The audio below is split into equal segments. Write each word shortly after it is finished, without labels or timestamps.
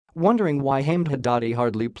wondering why Hamed Haddadi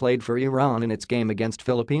hardly played for Iran in its game against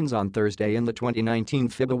Philippines on Thursday in the 2019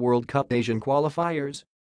 Fiba World Cup Asian qualifiers.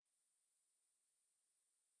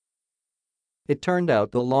 It turned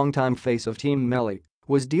out the longtime face of Team Melli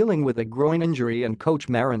was dealing with a groin injury, and coach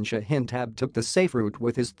Mehran Shahintab took the safe route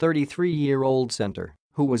with his 33-year-old center,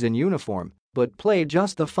 who was in uniform but played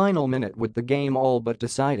just the final minute with the game all but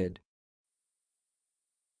decided.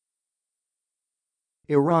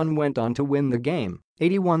 Iran went on to win the game,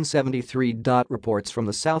 81-73. Reports from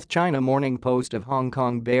the South China Morning Post of Hong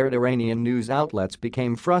Kong-based Iranian news outlets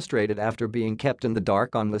became frustrated after being kept in the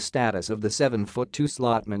dark on the status of the 7'2"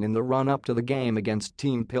 slotman in the run-up to the game against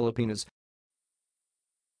Team Pilipinas.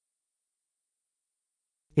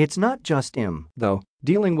 It's not just him, though.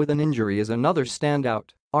 Dealing with an injury is another standout.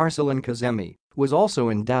 Arsalan Kazemi was also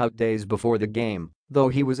in doubt days before the game, though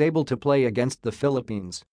he was able to play against the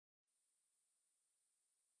Philippines.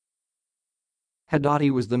 Haddadi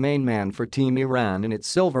was the main man for Team Iran in its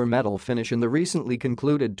silver medal finish in the recently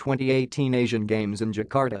concluded 2018 Asian Games in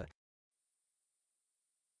Jakarta.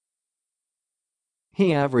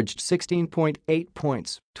 He averaged 16.8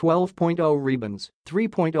 points, 12.0 rebounds,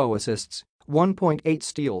 3.0 assists, 1.8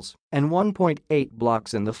 steals, and 1.8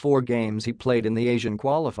 blocks in the 4 games he played in the Asian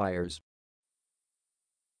qualifiers.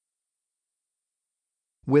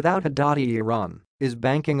 Without Haddadi, Iran is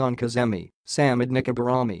banking on Kazemi, Samed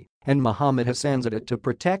Haddadi, and Mohammad Hassanzadeh to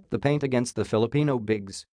protect the paint against the Filipino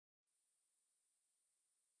bigs.